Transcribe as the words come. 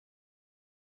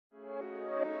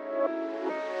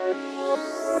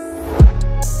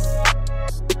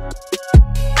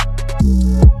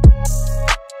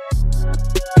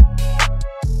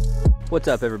What's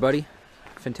up, everybody?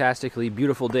 Fantastically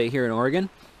beautiful day here in Oregon,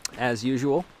 as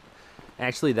usual.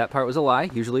 Actually, that part was a lie.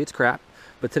 Usually it's crap.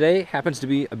 But today happens to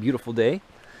be a beautiful day.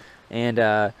 And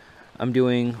I'm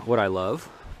doing what I love,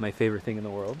 my favorite thing in the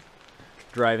world.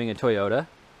 Driving a Toyota,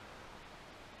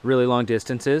 really long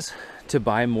distances, to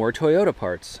buy more Toyota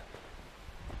parts.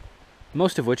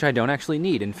 Most of which I don't actually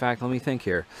need. In fact, let me think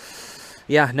here.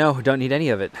 Yeah, no, don't need any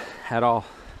of it at all.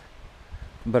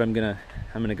 But I'm gonna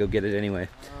go get it anyway.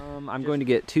 I'm going to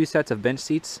get 2 sets of bench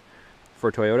seats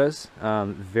for Toyotas,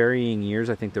 varying years.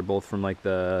 I think they're both from like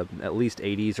the at least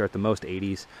 80s or at the most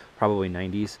 80s, probably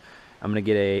 90s. I'm gonna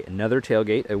get another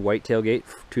tailgate, a white tailgate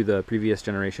to the previous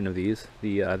generation of these,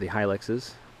 the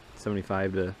Hilexes,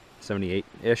 75 to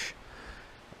 78-ish.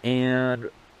 And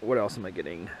what else am I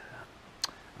getting?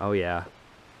 Oh yeah,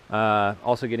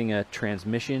 also getting a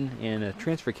transmission and a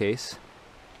transfer case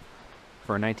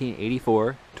for a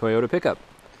 1984 Toyota pickup.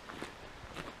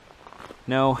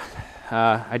 No,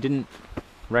 I didn't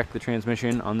wreck the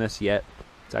transmission on this yet.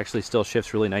 It actually still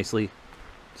shifts really nicely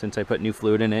since I put new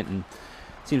fluid in it, and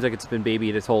it seems like it's been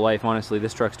babied its whole life. Honestly,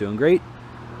 this truck's doing great.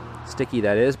 Sticky,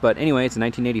 that is. But anyway, it's a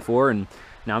 1984, and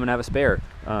now I'm gonna have a spare.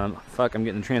 Fuck, I'm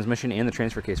getting the transmission and the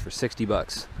transfer case for 60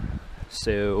 bucks.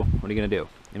 So what are you gonna do?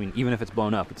 I mean, even if it's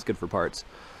blown up, it's good for parts.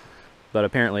 But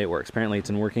apparently it works. Apparently it's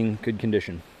in working good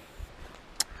condition.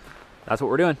 That's what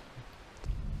we're doing.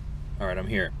 All right, I'm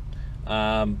here.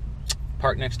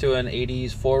 Parked next to an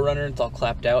 80s 4Runner. It's all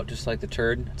clapped out just like the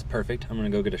turd. It's perfect. I'm gonna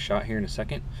go get a shot here in a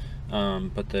second.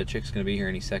 But the chick's gonna be here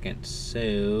any second,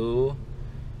 so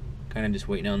kind of just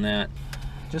waiting on that.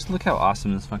 Just look how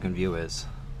awesome this fucking view is.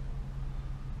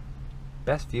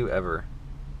 Best view ever.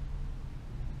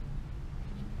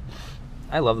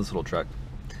 I love this little truck.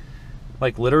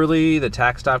 Like literally the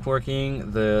tach stopped working,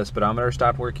 the speedometer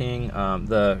stopped working,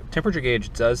 the temperature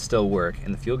gauge does still work,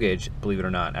 and the fuel gauge, believe it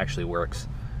or not, actually works.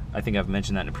 I think I've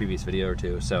mentioned that in a previous video or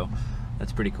two, so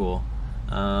that's pretty cool.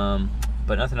 But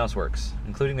nothing else works,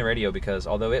 including the radio, because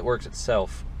although it works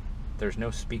itself, there's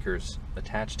no speakers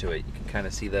attached to it. You can kind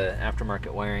of see the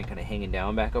aftermarket wiring kind of hanging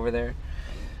down back over there.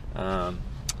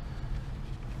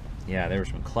 Yeah, there were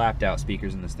some clapped out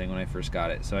speakers in this thing when I first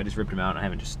got it, so I just ripped them out. And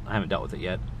I haven't dealt with it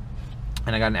yet.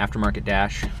 And I got an aftermarket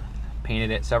dash, painted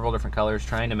it several different colors,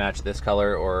 trying to match this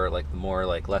color or like the more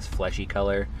like less fleshy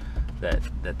color that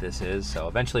this is. So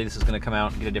eventually this is going to come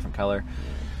out and get a different color.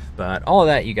 But all of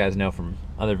that you guys know from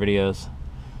other videos.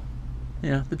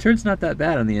 Yeah, the turd's not that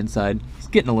bad on the inside. It's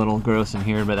getting a little gross in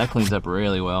here, but that cleans up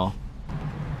really well.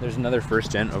 There's another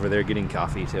first gen over there getting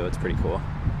coffee too. It's pretty cool.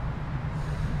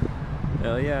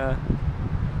 Hell yeah.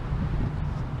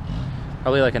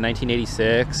 Probably like a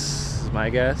 1986 is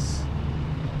my guess.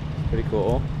 Pretty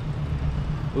cool.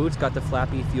 Ooh, it's got the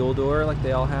flappy fuel door like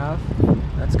they all have.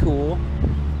 That's cool.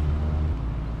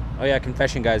 Oh yeah,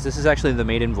 confession guys, this is actually the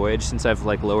maiden voyage since I've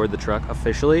like lowered the truck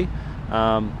officially.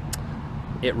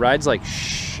 It rides like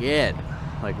shit,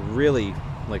 like really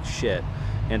like shit.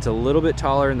 And it's a little bit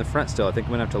taller in the front still. I think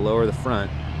I'm gonna have to lower the front.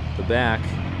 The back,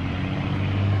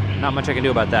 not much I can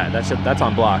do about that. That's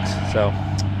on blocks, so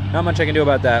not much I can do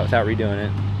about that without redoing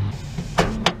it.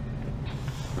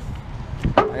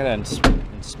 I gotta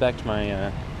inspect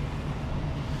my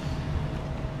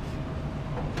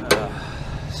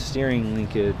steering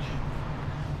linkage.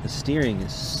 The steering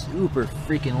is super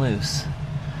freaking loose.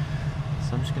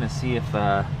 So I'm just gonna see if,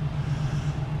 oh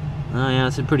yeah,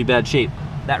 it's in pretty bad shape.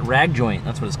 That rag joint,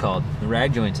 that's what it's called. The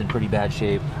rag joint's in pretty bad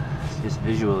shape, just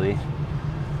visually.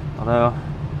 Although,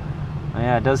 oh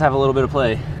yeah, it does have a little bit of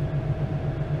play.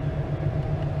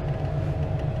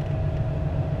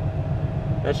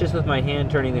 That's just with my hand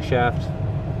turning the shaft.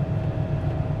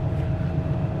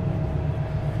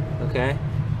 Okay,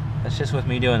 that's just with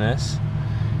me doing this.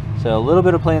 So a little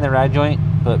bit of play in the rag joint,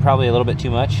 but probably a little bit too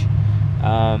much.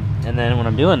 And then when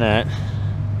I'm doing that,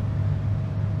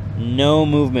 no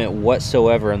movement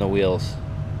whatsoever on the wheels.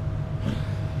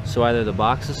 So either the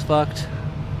box is fucked,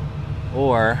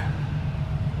 or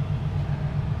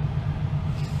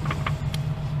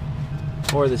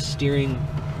the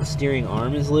steering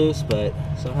arm is loose, but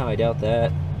somehow I doubt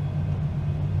that.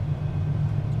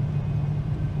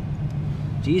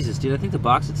 Jesus, dude, I think the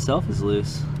box itself is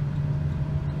loose.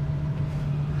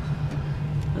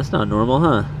 That's not normal,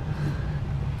 huh?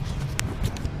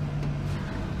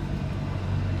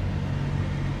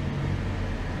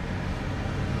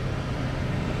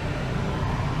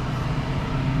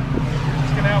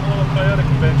 Just gonna have a little Toyota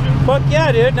convention. Fuck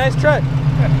yeah, dude, nice truck.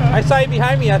 I saw you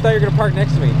behind me. I thought you were gonna park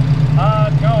next to me.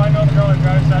 No, I know the girl that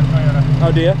drives that Toyota.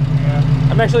 Oh, do you? Yeah.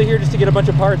 I'm actually here just to get a bunch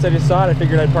of parts. I just saw it. I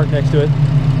figured I'd park next to it.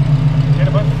 Get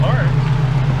a bunch of parts?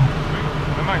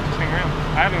 I might just hang around.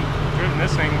 I haven't driven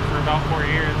this thing for about 4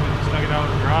 years. I just dug it out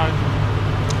of the garage.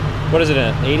 What is it,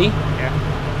 an 80? Yeah.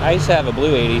 I used to have a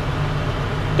blue 80.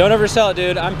 Don't oversell it,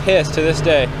 dude. I'm pissed to this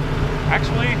day.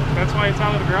 Actually, that's why it's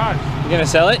out of the garage. You gonna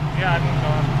sell it? Yeah, I moved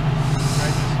on.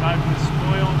 I was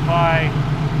spoiled by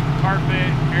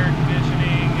carpet, air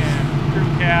conditioning, and crew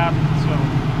cab. So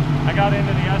I got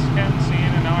into the S-Chem scene,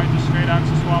 and now I just straight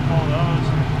axle swap all those.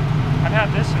 I've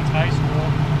had this since high school.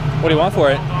 What do you want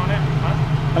for it? On it. Huh?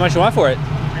 How much do you want for it?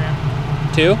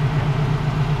 $2,000. 2?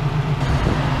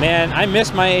 Man, I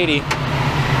miss my 80.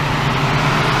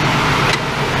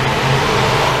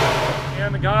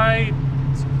 And the guy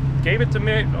gave it to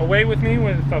me away with me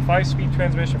with a 5-speed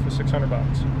transmission for $600.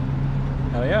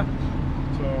 Hell yeah.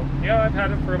 So yeah, I've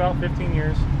had it for about 15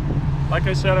 years. Like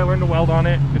I said, I learned to weld on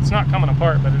it. It's not coming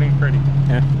apart, but it ain't pretty.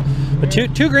 Yeah. But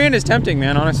two grand is tempting,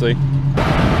 man, honestly.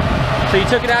 So you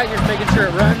took it out, you're just making sure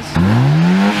it runs.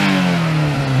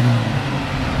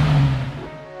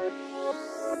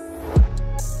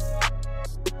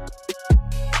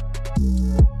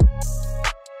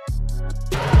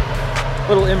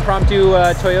 Little impromptu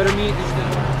Toyota meet.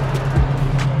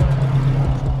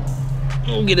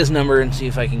 We'll get his number and see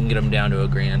if I can get him down to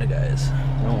 $1,000, guys.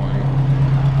 Don't worry.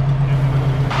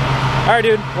 All right,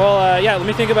 dude. Well, yeah, let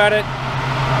me think about it.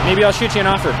 Maybe I'll shoot you an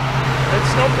offer. It's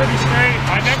still pretty straight.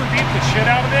 I never beat the shit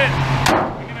out of it.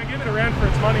 I'm gonna give it a rent for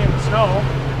its money in the snow.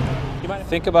 You might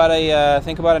think about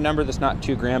a number that's not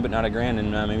 $2,000 but not $1,000,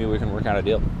 and maybe we can work out a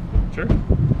deal. Sure.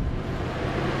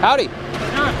 Howdy.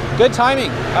 Yeah. Good timing.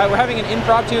 We're having an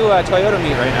impromptu Toyota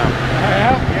meet right now.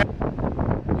 Yeah.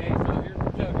 Okay, so here's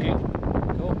the tailgate.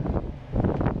 Cool.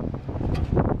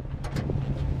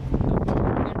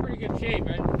 In pretty good shape,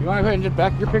 man. You want to go ahead and just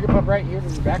back your pickup up right here to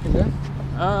the back of this?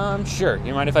 Sure.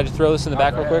 You mind if I just throw this in the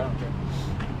back real quick?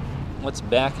 Let's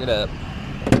back it up.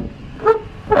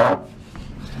 Oh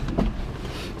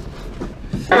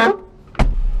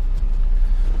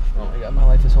my god, my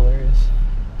life is hilarious.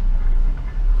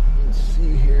 Let's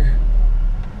see here.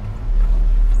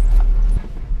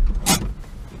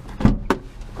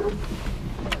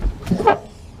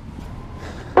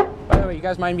 By the way, you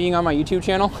guys mind being on my YouTube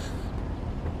channel?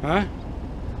 Huh?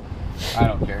 I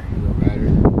don't care. It don't matter.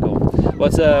 Cool.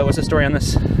 What's the story on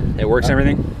this? It works and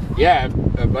everything? Yeah,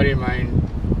 a buddy of mine,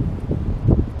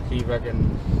 he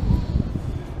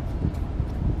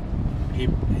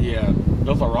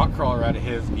built a rock crawler out of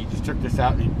his, and he just took this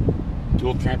out and he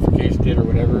dual transfer cased it or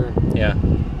whatever. Yeah.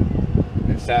 And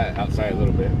it sat outside a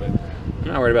little bit, but I'm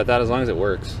not worried about that as long as it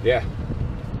works. yeah.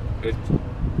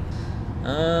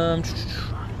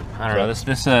 I don't know.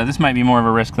 This might be more of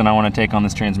a risk than I want to take on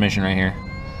this transmission right here.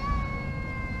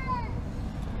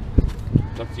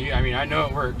 It's up to you. I mean, I know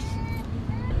it works.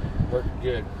 Works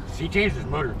good. He changed his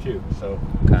motor too, so.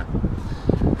 Okay.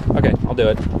 Okay, I'll do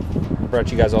it.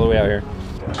 Brought you guys all the way out here.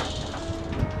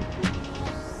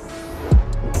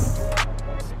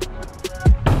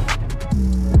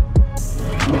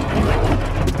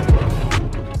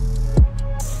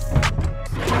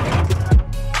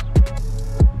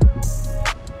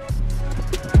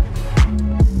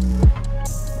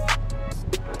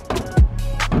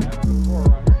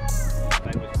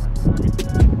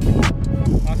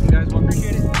 Awesome, guys. Well,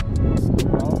 appreciate it.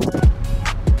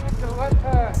 So what,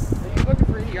 are you looking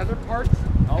for any other parts?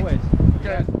 Always.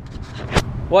 Okay.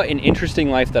 What an interesting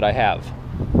life that I have.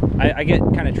 I get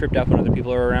kind of tripped up when other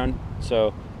people are around,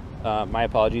 so my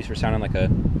apologies for sounding like a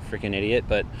freaking idiot,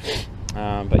 but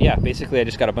yeah, basically I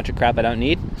just got a bunch of crap I don't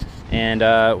need, and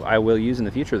I will use in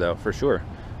the future though, for sure.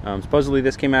 Supposedly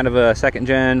this came out of a 2nd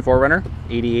gen 4Runner,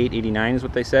 88, 89 is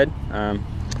what they said.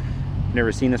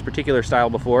 Never seen this particular style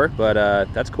before, but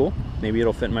that's cool. Maybe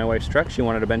it'll fit in my wife's truck. She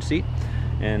wanted a bench seat,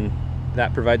 and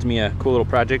that provides me a cool little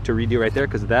project to redo right there,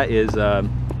 because that is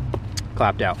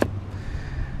clapped out.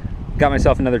 Got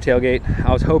myself another tailgate.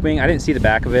 I was hoping, I didn't see the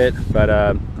back of it, but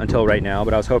until right now,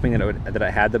 but I was hoping that that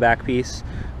it had the back piece,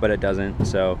 but it doesn't,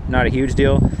 so not a huge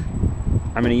deal.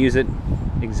 I'm gonna use it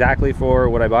exactly for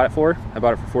what I bought it for. I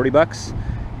bought it for 40 bucks,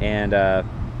 and I'm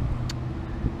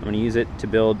gonna use it to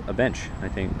build a bench, I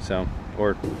think, so,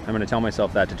 or I'm gonna tell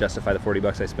myself that to justify the 40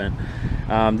 bucks I spent.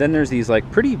 Then there's these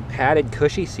like pretty padded,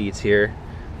 cushy seats here.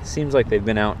 Seems like they've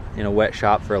been out in a wet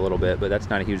shop for a little bit, but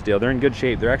that's not a huge deal. They're in good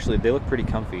shape. They look pretty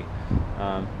comfy.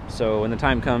 So when the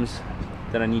time comes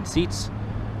that I need seats,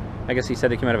 I guess he said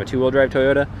they came out of a 2-wheel drive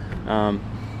Toyota.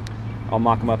 I'll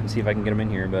mock them up and see if I can get them in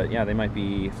here, but yeah, they might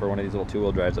be for one of these little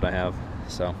 2-wheel drives that I have.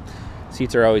 So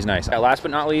seats are always nice. Last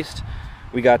but not least,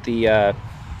 we got the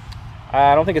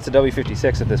I don't think it's a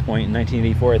W56 at this point in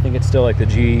 1984. I think it's still like the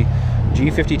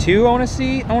G52. I want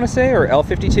to say, or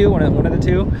L52, one of the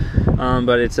two.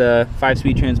 But it's a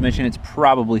 5-speed transmission. It's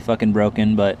probably fucking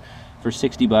broken, but for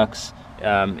 60 bucks,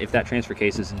 if that transfer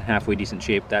case is in halfway decent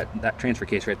shape, that transfer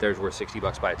case right there is worth 60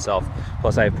 bucks by itself.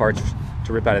 Plus, I have parts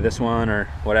to rip out of this one or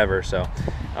whatever. So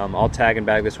I'll tag and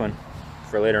bag this one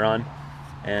for later on,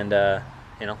 and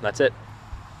you know, that's it.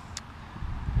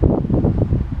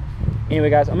 Anyway,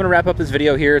 guys, I'm gonna wrap up this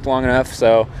video here. It's long enough,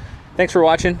 so thanks for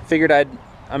watching. Figured I'm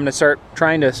gonna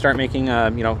trying to start making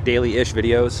you know, daily-ish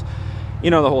videos. You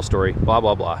know the whole story. Blah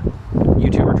blah blah.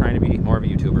 YouTuber trying to be more of a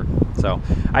YouTuber. So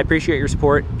I appreciate your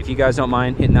support. If you guys don't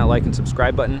mind hitting that like and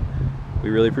subscribe button, we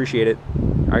really appreciate it.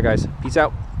 All right, guys. Peace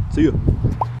out. See you.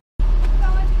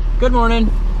 Good morning.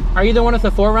 Are you the one with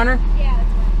the 4Runner? Yeah, that's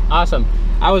right. Awesome.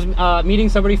 I was meeting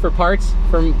somebody for parts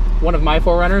from one of my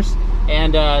 4Runners,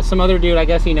 and some other dude, I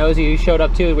guess he knows you, showed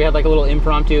up too. We had like a little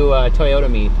impromptu Toyota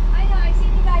meet. I know, I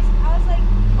seen you guys. I was like,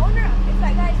 owner, if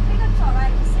that guy's pickup's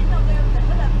alright, he's sitting up there with the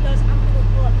hood up. He goes, I'm gonna go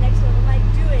pull up next to him. I'm like,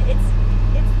 do it. It's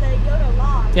the Yoda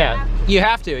law. Yeah, you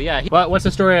have to. Yeah. What's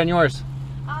the story on yours?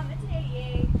 It's an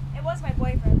 88. It was my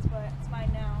boyfriend's, but it's mine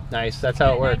now. Nice. That's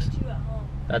how it works. 92 at home.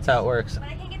 That's how it works. But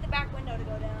I can't get the back window to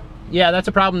go down. Yeah, that's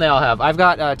a problem they all have. I've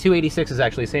got two 86s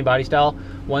actually, same body style.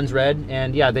 One's red,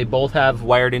 and yeah, they both have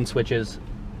wired-in switches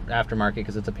aftermarket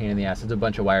because it's a pain in the ass. It's a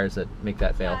bunch of wires that make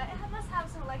that fail. It must have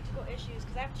some electrical issues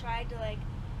because I've tried to like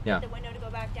get the window to go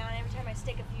back down. Every time I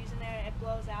stick a fuse in there, it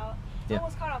blows out. It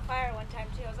almost caught on fire one time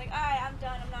too. I was like, all right, I'm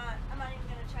done. I'm not even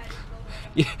gonna try to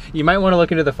build it. You might want to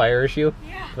look into the fire issue.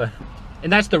 Yeah. But,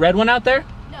 and that's the red one out there?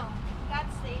 No,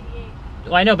 that's the 88.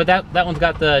 Well, I know, but that one's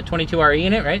got the 22RE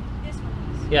in it, right? This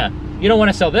one is. Yeah. You don't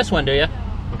want to sell this one, do you?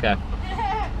 No. Okay.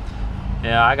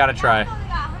 Yeah, I gotta try. I only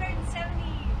got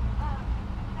 170,000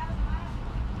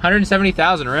 miles.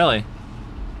 170,000, really?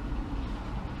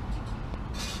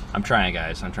 I'm trying,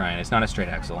 guys. I'm trying. It's not a straight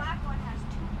axle. The black one has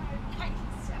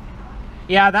 297 on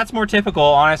it. Yeah, that's more typical,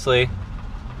 honestly.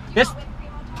 This, Whipped cream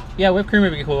on top? yeah, whipped cream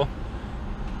would be cool.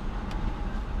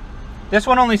 This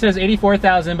one only says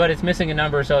 84,000, but it's missing a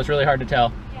number, so it's really hard to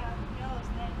tell. Yeah, yellow's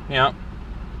there. Yeah.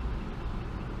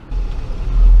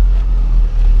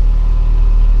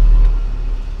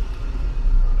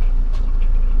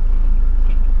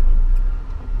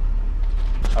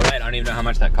 All right, I don't even know how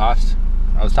much that cost.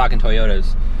 I was talking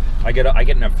Toyotas. I get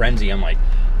in a frenzy. I'm like,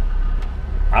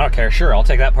 I don't care. Sure, I'll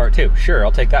take that part too. Sure,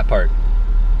 I'll take that part.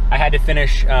 I had to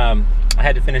finish. I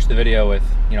had to finish the video with,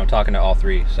 you know, talking to all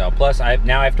three. So plus,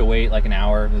 now I have to wait like an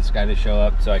hour for this guy to show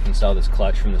up so I can sell this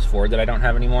clutch from this Ford that I don't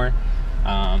have anymore.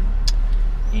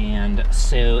 And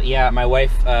so yeah, my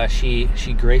wife, she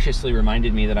graciously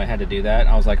reminded me that I had to do that.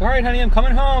 I was like, all right, honey, I'm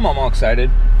coming home. I'm all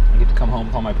excited. I get to come home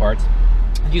with all my parts.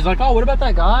 And she's like, oh, what about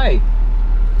that guy?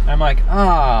 And I'm like,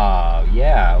 oh,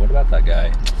 yeah, what about that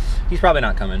guy? He's probably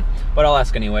not coming, but I'll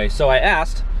ask anyway. So I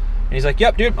asked, and he's like,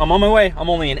 yep, dude, I'm on my way. I'm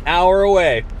only an hour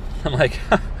away. I'm like,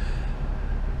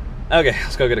 okay,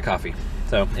 let's go get a coffee.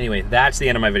 So anyway, that's the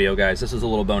end of my video, guys. This is a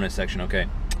little bonus section, okay?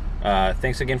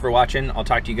 Thanks again for watching. I'll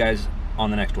talk to you guys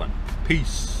on the next one.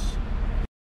 Peace.